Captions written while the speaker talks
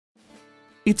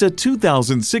It's a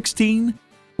 2016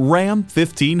 Ram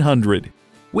 1500.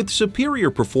 With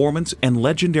superior performance and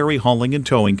legendary hauling and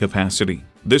towing capacity,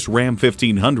 this Ram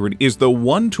 1500 is the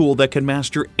one tool that can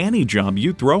master any job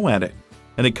you throw at it.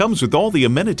 And it comes with all the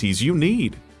amenities you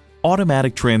need: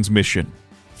 automatic transmission,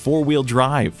 four-wheel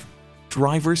drive,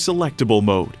 driver selectable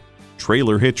mode,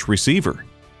 trailer hitch receiver,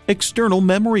 external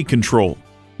memory control,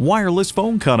 wireless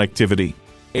phone connectivity,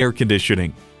 air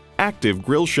conditioning, active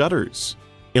grille shutters,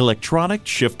 electronic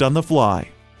shift on the fly,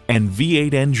 and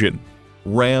V8 engine.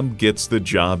 Ram gets the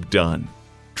job done.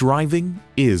 Driving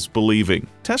is believing.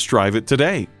 Test drive it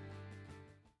today.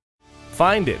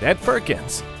 Find it at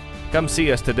Firkins. Come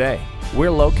see us today. We're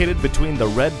located between the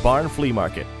Red Barn Flea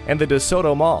Market and the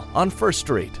DeSoto Mall on 1st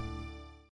Street.